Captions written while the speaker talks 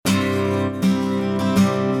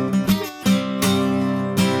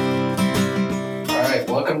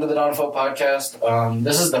the Dawn of Hope podcast.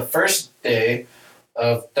 This is the first day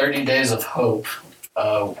of 30 Days of Hope,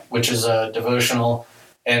 which is a devotional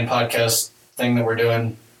and podcast thing that we're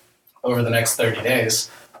doing over the next 30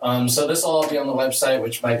 days. So this will all be on the website,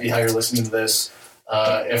 which might be how you're listening to this.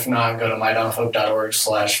 If not, go to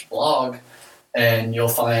mydawnofhope.org/blog, and you'll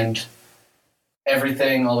find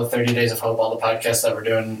everything, all the 30 Days of Hope, all the podcasts that we're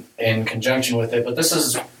doing in conjunction with it. But this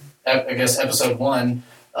is, I guess, episode 1,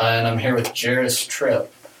 and I'm here with Jairus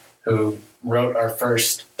Tripp, who wrote our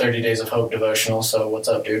first 30 Days of Hope devotional. So what's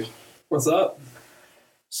up, dude? What's up?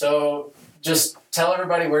 So just tell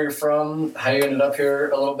everybody where you're from, how you ended up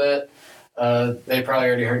here a little bit. They probably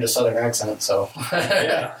already heard the southern accent, so.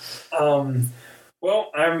 Yeah.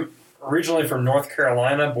 Well, I'm originally from North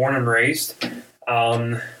Carolina, born and raised.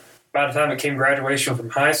 By the time it came graduation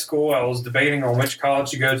from high school, I was debating on which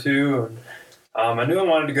college to go to. And, I knew I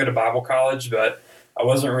wanted to go to Bible college, but I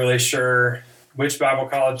wasn't really sure which Bible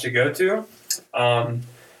college to go to. And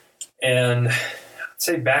I'd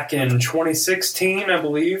say back in 2016, I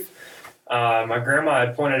believe, my grandma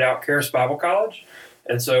had pointed out Charis Bible College.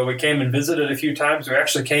 And so we came and visited a few times. We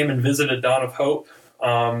actually came and visited Dawn of Hope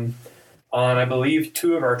on, I believe,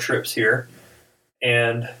 2 of our trips here.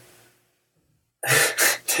 And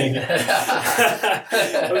dang it.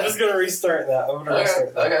 I'm just going to restart that.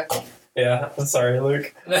 Okay. Yeah, I'm sorry,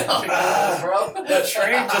 Luke. No, bro. The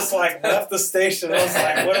train just left the station. I was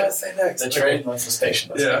like, what do I say next? The train left the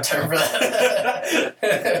station. That's a good term for that.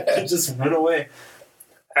 It just went away.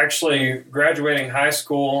 Actually, graduating high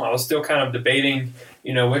school, I was still kind of debating,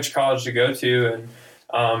 which college to go to.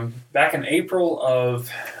 And back in April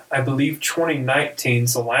of, I believe, 2019,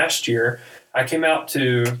 so last year, I came out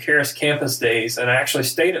to Charis Campus Days, and I actually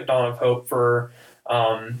stayed at Dawn of Hope for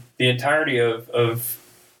the entirety of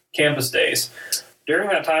Campus Days. During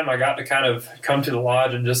that time, I got to kind of come to the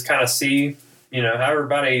lodge and just kind of see, how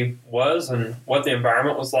everybody was and what the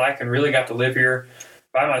environment was like, and really got to live here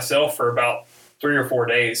by myself for about 3 or 4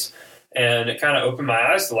 days. And it kind of opened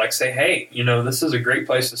my eyes to say, hey, this is a great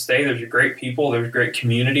place to stay. There's great people. There's great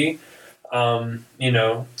community. I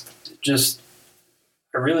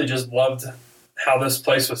really just loved how this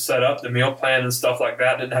place was set up, the meal plan and stuff like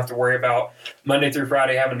that. Didn't have to worry about Monday through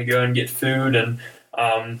Friday having to go and get food and,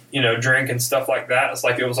 drink and stuff like that. It's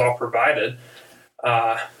like it was all provided.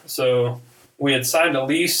 So we had signed a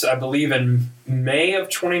lease, I believe, in May of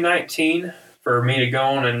 2019 for me to go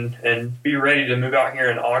on and be ready to move out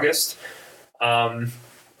here in August. In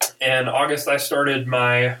August, I started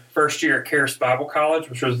my first year at Charis Bible College,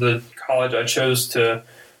 which was the college I chose to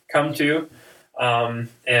come to. And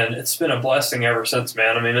it's been a blessing ever since,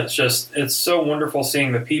 man. I mean, it's so wonderful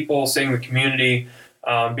seeing the people, seeing the community,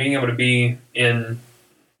 being able to be in,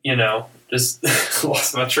 just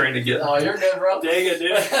lost my train of thought. Oh, you're good, bro. Dang it,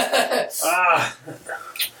 dude.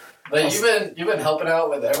 But you've been helping out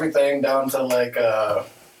with everything down to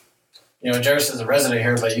Jairus is a resident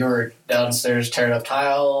here, but you were downstairs tearing up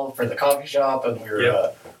tile for the coffee shop, and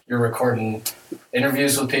you're recording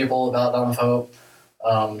interviews with people about Dawn of Hope.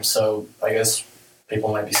 So I guess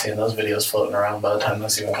people might be seeing those videos floating around by the time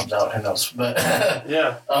this even comes out. Who knows? But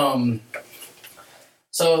yeah.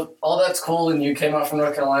 So all that's cool, and you came out from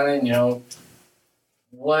North Carolina, and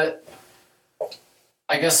what?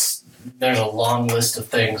 I guess there's a long list of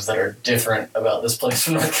things that are different about this place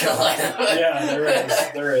from North Carolina.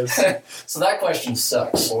 Yeah, there is. So that question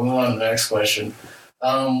sucks. So we'll move on to the next question,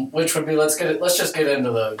 which would be let's just get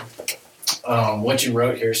into the what you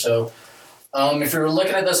wrote here. So. If you're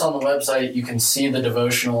looking at this on the website, you can see the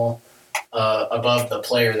devotional above the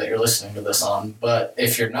player that you're listening to this on. But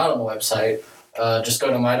if you're not on the website, just go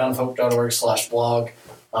to mydawnofhope.org/blog.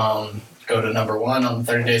 Go to number 1 on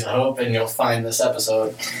 30 Days of Hope, and you'll find this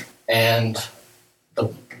episode. And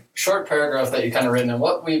the short paragraph that you kind of written, and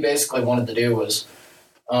what we basically wanted to do was,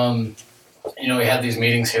 we had these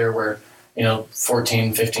meetings here where,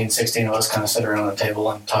 14, 15, 16 of us kind of sit around the table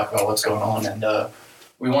and talk about what's going on. And,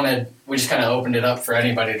 we just kind of opened it up for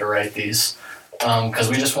anybody to write these because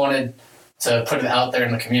we just wanted to put it out there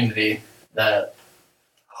in the community that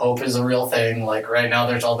hope is a real thing. Like right now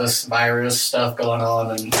there's all this virus stuff going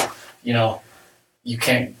on, and you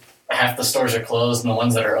can't, half the stores are closed and the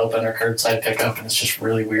ones that are open are curbside pickup, and it's just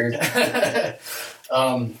really weird.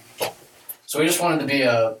 So we just wanted to be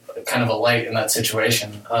a kind of a light in that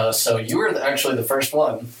situation. So you were actually the first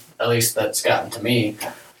one, at least that's gotten to me,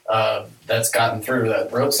 that's gotten through,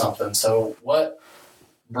 that wrote something. So what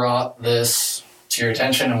brought this to your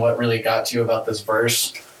attention, and what really got to you about this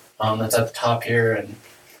verse that's at the top here, and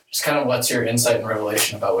just kind of what's your insight and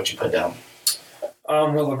revelation about what you put down?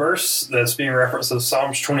 Well, the verse that's being referenced is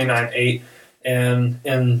Psalms 29:8, And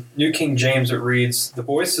in New King James, it reads, "The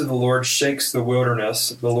voice of the Lord shakes the wilderness.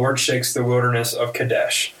 The Lord shakes the wilderness of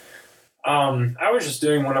Kadesh." I was just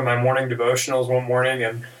doing one of my morning devotionals one morning,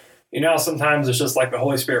 and sometimes it's just like the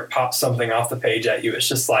Holy Spirit pops something off the page at you. It's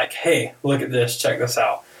just like, hey, look at this, check this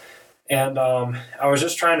out. And I was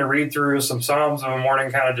just trying to read through some Psalms of a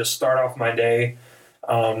morning, kind of just start off my day,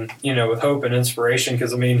 with hope and inspiration.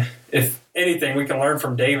 Because, if anything, we can learn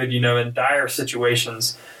from David, in dire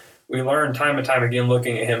situations. We learn time and time again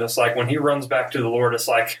looking at him. It's like when he runs back to the Lord, it's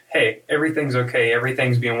like, hey, everything's okay.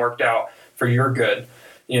 Everything's being worked out for your good,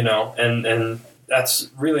 and that's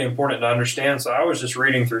really important to understand. So I was just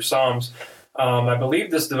reading through Psalms. I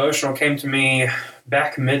believe this devotional came to me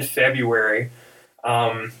back mid-February.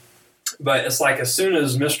 But it's like as soon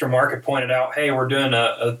as Mr. Mark had pointed out, hey, we're doing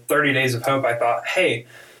a 30 Days of Hope, I thought, hey,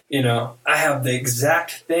 I have the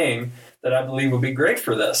exact thing that I believe would be great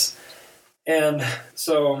for this. And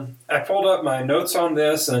so I pulled up my notes on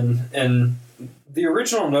this, and the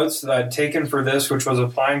original notes that I'd taken for this, which was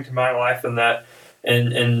applying to my life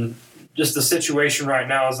and just the situation right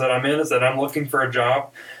now is that I'm looking for a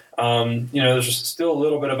job. There's still a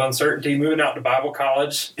little bit of uncertainty moving out to Bible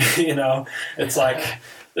college. It's like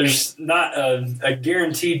there's not a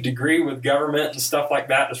guaranteed degree with government and stuff like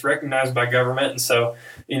that that's recognized by government. And so,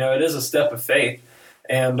 it is a step of faith.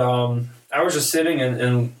 And I was just sitting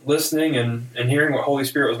and listening and hearing what Holy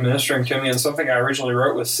Spirit was ministering to me. And something I originally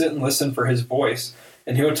wrote was sit and listen for his voice,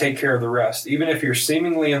 and he'll take care of the rest. Even if you're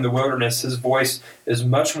seemingly in the wilderness, his voice is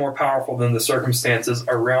much more powerful than the circumstances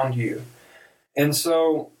around you. And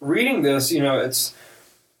so reading this,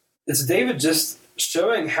 it's David just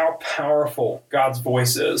showing how powerful God's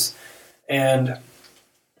voice is. And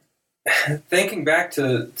thinking back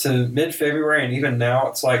to mid-February and even now,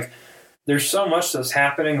 it's like there's so much that's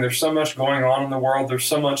happening. There's so much going on in the world. There's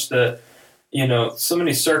so much that, so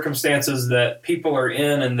many circumstances that people are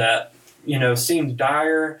in and that, seem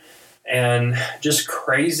dire and just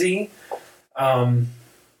crazy.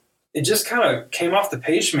 It just kind of came off the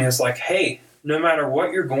page to me. It's like, hey, no matter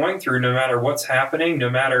what you're going through, no matter what's happening,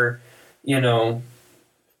 no matter,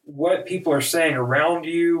 what people are saying around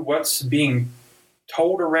you, what's being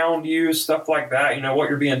told around you, stuff like that, what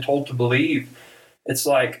you're being told to believe. It's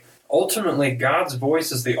like, ultimately, God's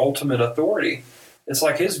voice is the ultimate authority. It's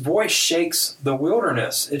like his voice shakes the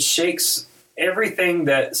wilderness. It shakes everything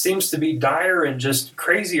that seems to be dire and just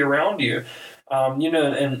crazy around you. And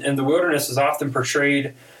the wilderness is often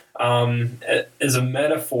portrayed as a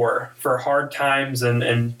metaphor for hard times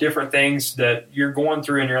and different things that you're going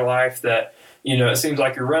through in your life that, it seems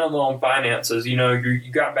like you're running low on finances, you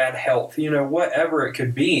got bad health, whatever it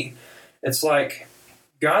could be. It's like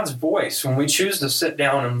God's voice, when we choose to sit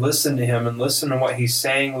down and listen to him and listen to what he's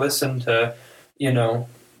saying, listen to,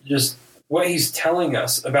 just what he's telling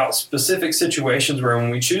us about specific situations where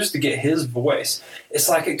when we choose to get his voice, it's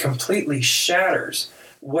like it completely shatters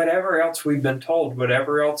whatever else we've been told,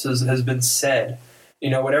 whatever else has been said,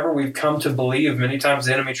 whatever we've come to believe. Many times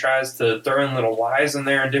the enemy tries to throw in little lies in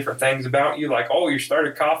there and different things about you, like, oh, you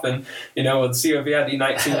started coughing, with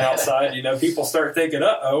COVID-19 outside, people start thinking,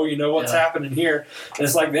 what's happening here? And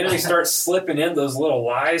it's like the enemy starts slipping in those little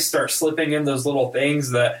lies, start slipping in those little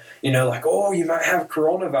things that, like, oh, you might have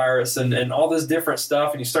coronavirus and all this different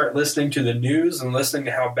stuff. And you start listening to the news and listening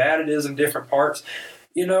to how bad it is in different parts,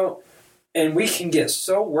 and we can get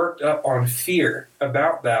so worked up on fear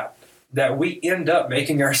about that we end up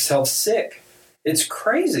making ourselves sick. It's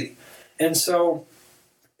crazy. And so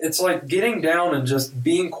it's like getting down and just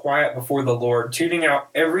being quiet before the Lord, tuning out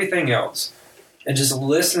everything else, and just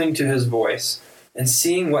listening to his voice and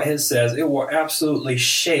seeing what his says. It will absolutely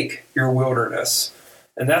shake your wilderness.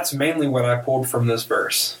 And that's mainly what I pulled from this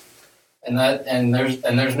verse. And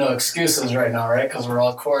there's no excuses right now, right? Because we're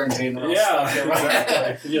all quarantined.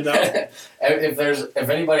 Exactly. If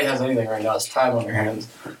anybody has anything right now, it's time on your hands.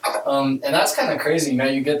 And that's kind of crazy.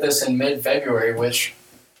 You get this in mid-February, which,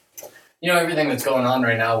 everything that's going on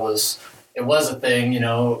right now was a thing,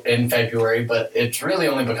 in February, but it's really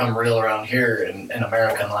only become real around here in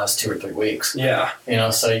America in the last 2 or 3 weeks. Yeah.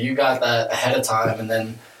 So you got that ahead of time, and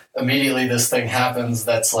then immediately this thing happens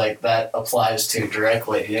that's like that applies to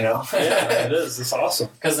directly, Yeah, it is. It's awesome.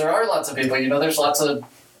 Because there are lots of people, there's lots of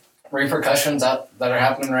repercussions that are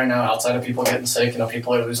happening right now outside of people getting sick.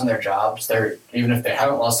 People are losing their jobs. Even if they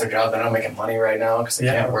haven't lost their job, they're not making money right now because they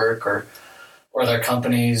can't work, or their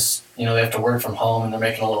companies, they have to work from home and they're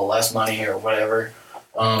making a little less money or whatever.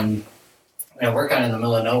 We're kind of in the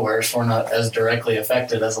middle of nowhere, so we're not as directly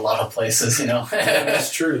affected as a lot of places, Yeah,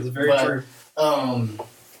 that's true. It's very true.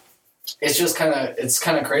 It's just kind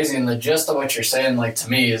of crazy, and the gist of what you're saying, like, to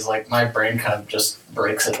me, is like my brain kind of just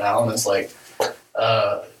breaks it down. It's like,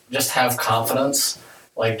 just have confidence.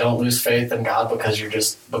 Like, don't lose faith in God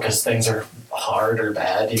because things are hard or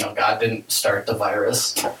bad. God didn't start the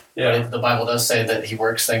virus. Yeah. But the Bible does say that he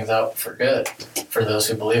works things out for good for those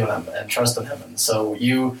who believe in him and trust in him. And so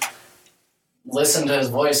you listen to his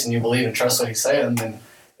voice and you believe and trust what he's saying, then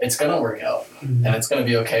it's going to work out. Mm-hmm. And it's going to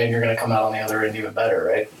be okay, and you're going to come out on the other end even better,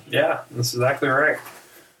 right? Yeah, that's exactly right.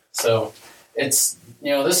 So it's,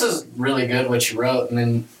 this is really good what you wrote. And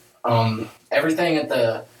then everything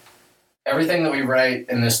that we write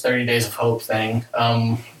in this 30 Days of Hope thing,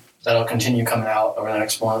 that'll continue coming out over the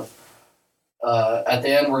next month. At the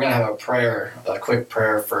end, we're going to have a quick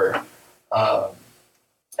prayer for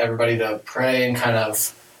everybody to pray and kind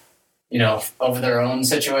of, over their own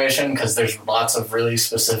situation, because there's lots of really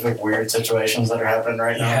specific, weird situations that are happening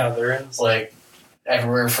right now. Yeah, there is. Like,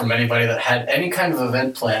 everywhere from anybody that had any kind of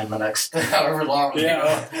event plan the next however long.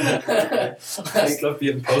 Yeah. Stuff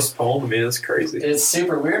being postponed, it's crazy. It's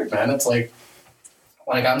super weird, man. It's like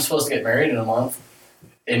I'm supposed to get married in a month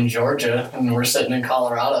in Georgia, and we're sitting in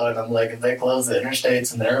Colorado, and I'm like, if they close the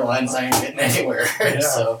interstates and the airlines, I ain't getting anywhere. Yeah.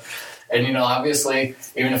 So, and obviously,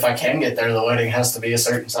 even if I can get there, the wedding has to be a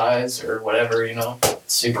certain size or whatever,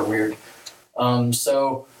 It's super weird.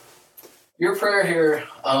 So your prayer here,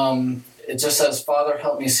 it just says, Father,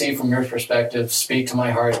 help me see from your perspective, speak to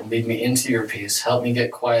my heart and lead me into your peace. Help me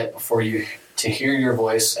get quiet before you to hear your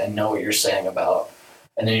voice and know what you're saying about.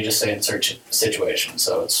 And then you just say insert situation.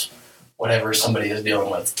 So it's whatever somebody is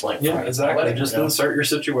dealing with. Like, yeah, exactly. Wedding, just insert your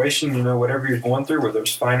situation, whatever you're going through, whether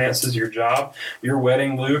it's finances, your job, your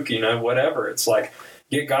wedding, Luke, whatever. It's like,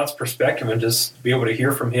 get God's perspective and just be able to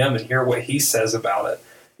hear from him and hear what he says about it,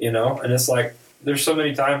 and it's like, there's so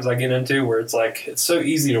many times I get into where it's like, it's so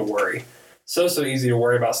easy to worry. So easy to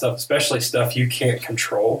worry about stuff, especially stuff you can't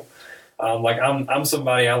control. I'm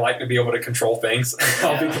somebody, I like to be able to control things.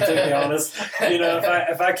 I'll be completely honest.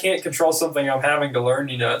 If I can't control something I'm having to learn,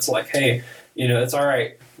 it's like, hey, it's all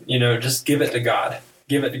right. Just give it to God.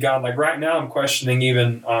 Give it to God. Like right now I'm questioning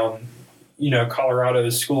even,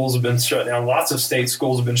 Colorado's schools have been shut down. Lots of state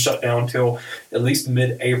schools have been shut down until at least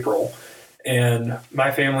mid-April. And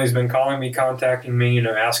my family's been calling me, contacting me,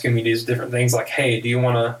 asking me these different things like, hey, do you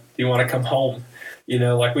want to come home? We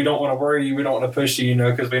don't want to worry you. We don't want to push you,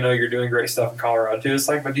 because we know you're doing great stuff in Colorado too. It's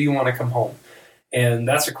like, but do you want to come home? And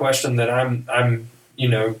that's a question that I'm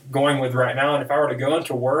going with right now. And if I were to go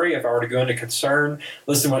into worry, if I were to go into concern,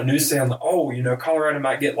 listen to what news say, I'm like, Colorado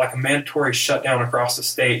might get like a mandatory shutdown across the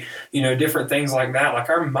state, different things like that. Like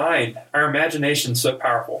our mind, our imagination is so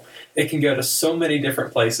powerful. It can go to so many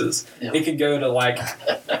different places. Yep. It can go to like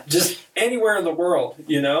just anywhere in the world,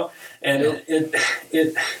 and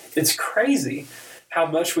yep. It's crazy how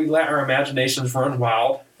much we let our imaginations run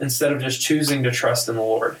wild instead of just choosing to trust in the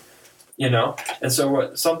Lord. And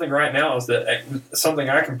so something right now is that something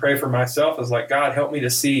I can pray for myself is like, God, help me to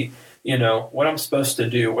see, what I'm supposed to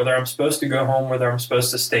do, whether I'm supposed to go home, whether I'm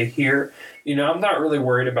supposed to stay here. I'm not really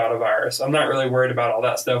worried about a virus. I'm not really worried about all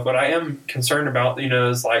that stuff. What I am concerned about,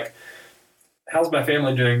 is like, how's my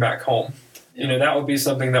family doing back home? That would be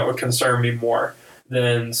something that would concern me more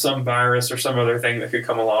than some virus or some other thing that could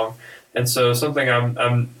come along. And so something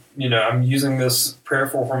I'm using this prayer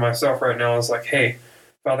for myself right now is like, hey,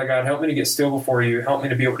 Father God, help me to get still before you. Help me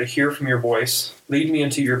to be able to hear from your voice. Lead me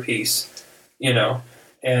into your peace,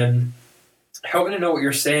 and help me to know what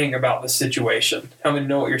you're saying about the situation. Help me to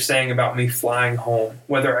know what you're saying about me flying home,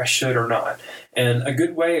 whether I should or not. And a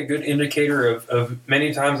good indicator of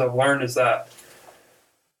many times I've learned is that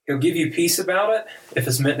he'll give you peace about it if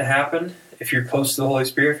it's meant to happen, if you're close to the Holy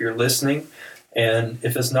Spirit, if you're listening. And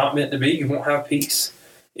if it's not meant to be, you won't have peace,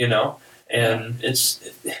 and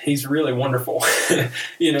he's really wonderful. How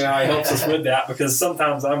he helps us with that, because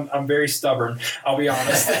sometimes I'm very stubborn. I'll be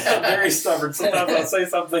honest. I'm very stubborn. Sometimes I'll say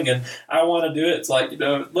something and I want to do it. It's like,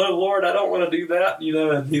 Lord, I don't want to do that,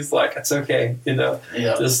 and he's like, it's okay,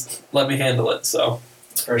 just let me handle it. So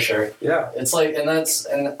for sure. Yeah. It's like,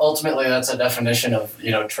 and ultimately that's a definition of,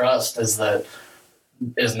 trust is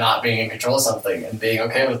not being in control of something and being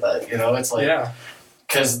okay with that. It's like, yeah.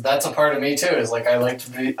 Because that's a part of me too. Is like I like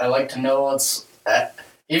to know what's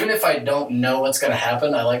even if I don't know what's going to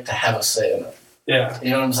happen, I like to have a say in it. Yeah, you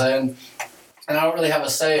know what I'm saying. And I don't really have a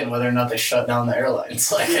say in whether or not they shut down the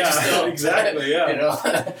airlines. Like, yeah, I just don't. Exactly.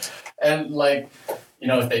 Yeah, and like,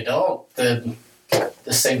 if they don't, then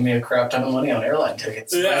just save me a crap ton of money on airline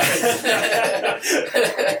tickets. Yeah.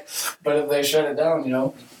 But if they shut it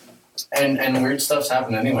down, and weird stuff's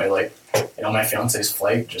happened anyway. Like, my fiance's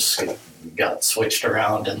flight just got switched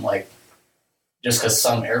around, and like, just because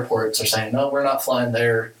some airports are saying, no, we're not flying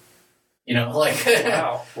there, like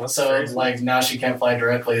Wow. That's so crazy. like now she can't fly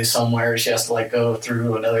directly somewhere. She has to like go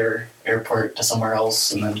through another airport to somewhere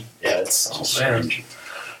else, and then it's just strange.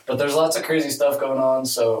 But there's lots of crazy stuff going on.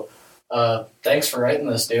 So thanks for writing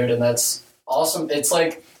this, dude, and that's awesome. It's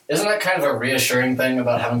like, isn't that kind of a reassuring thing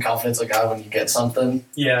about having confidence in God when you get something?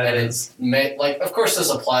 Yeah, and it's like, of course, this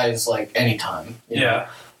applies like anytime. You know?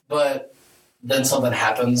 But then something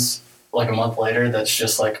happens like a month later that's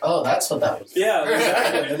just like, oh, that's what that was. Yeah,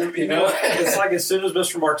 exactly. And then, you know, it's like as soon as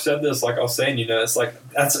Mr. Mark said this, like I was saying, it's like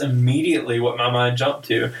that's immediately what my mind jumped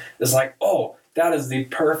to. It's like, oh, that is the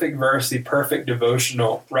perfect verse, the perfect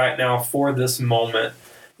devotional right now for this moment,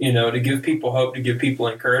 to give people hope, to give people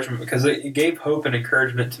encouragement, because it gave hope and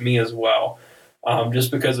encouragement to me as well.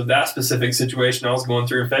 Just because of that specific situation I was going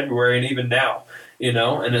through in February and even now.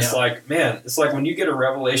 And it's like, man, it's like when you get a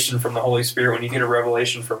revelation from the Holy Spirit, when you get a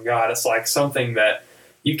revelation from God, it's like something that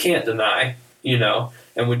you can't deny, and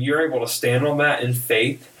when you're able to stand on that in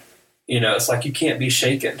faith, it's like you can't be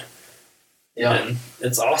shaken. Yeah. And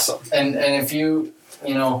it's awesome. And if you,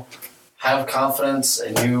 have confidence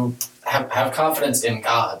and you have confidence in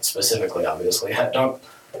God specifically, obviously, have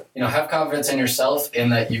confidence in yourself in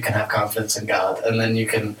that you can have confidence in God, and then you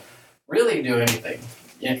can really do anything.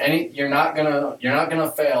 You're not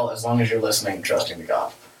gonna fail as long as you're listening and trusting to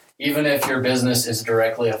God, even if your business is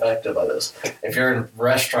directly affected by this. If you're a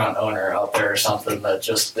restaurant owner out there or something that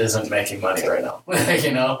just isn't making money right now,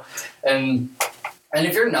 and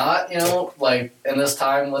if you're not, like in this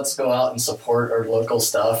time, let's go out and support our local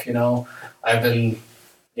stuff. I've been,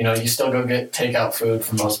 you still go get takeout food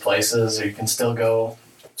from most places, or you can still go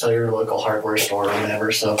to your local hardware store or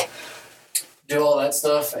whatever. So do all that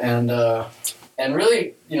stuff and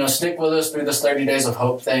really, stick with us through this 30 Days of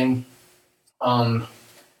Hope thing.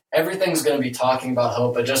 Everything's going to be talking about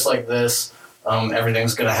hope, but just like this,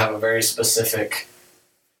 everything's going to have a very specific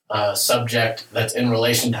subject that's in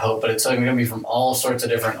relation to hope, but it's going to be from all sorts of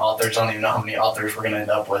different authors. I don't even know how many authors we're going to end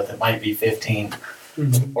up with. It might be 15,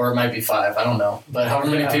 or it might be 5. I don't know. But however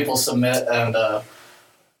many people submit, and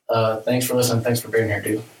thanks for listening. Thanks for being here,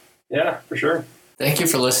 dude. Yeah, for sure. Thank you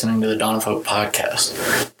for listening to the Dawn of Hope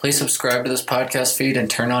podcast. Please subscribe to this podcast feed and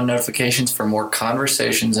turn on notifications for more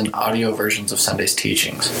conversations and audio versions of Sunday's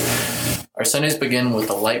teachings. Our Sundays begin with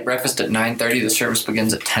a light breakfast at 9:30. The service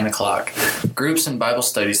begins at 10 o'clock. Groups and Bible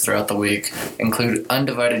studies throughout the week include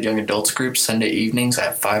Undivided Young Adults groups Sunday evenings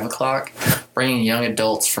at 5 o'clock, bringing young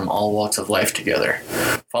adults from all walks of life together.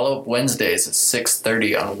 Follow-up Wednesdays at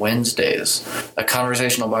 6:30 on Wednesdays, a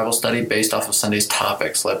conversational Bible study based off of Sunday's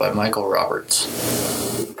topics led by Michael Roberts.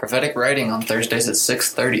 Prophetic Writing on Thursdays at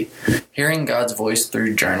 6:30, hearing God's voice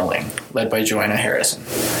through journaling, led by Joanna Harrison.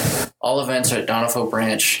 All events are at Dawn of Hope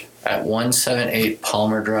Ranch at 178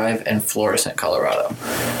 Palmer Drive in Florissant, Colorado.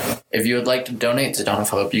 If you would like to donate to Dawn of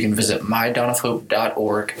Hope, you can visit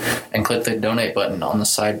mydawnofhope.org and click the donate button on the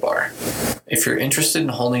sidebar. If you're interested in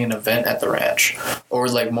holding an event at the ranch or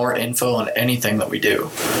would like more info on anything that we do,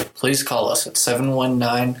 please call us at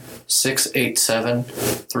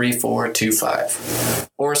 719-687-3425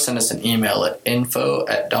 or send us an email at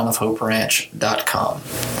info@dawnofhoperanch.com.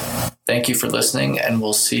 Thank you for listening, and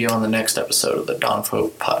we'll see you on the next episode of the Dawn of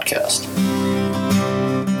Hope podcast.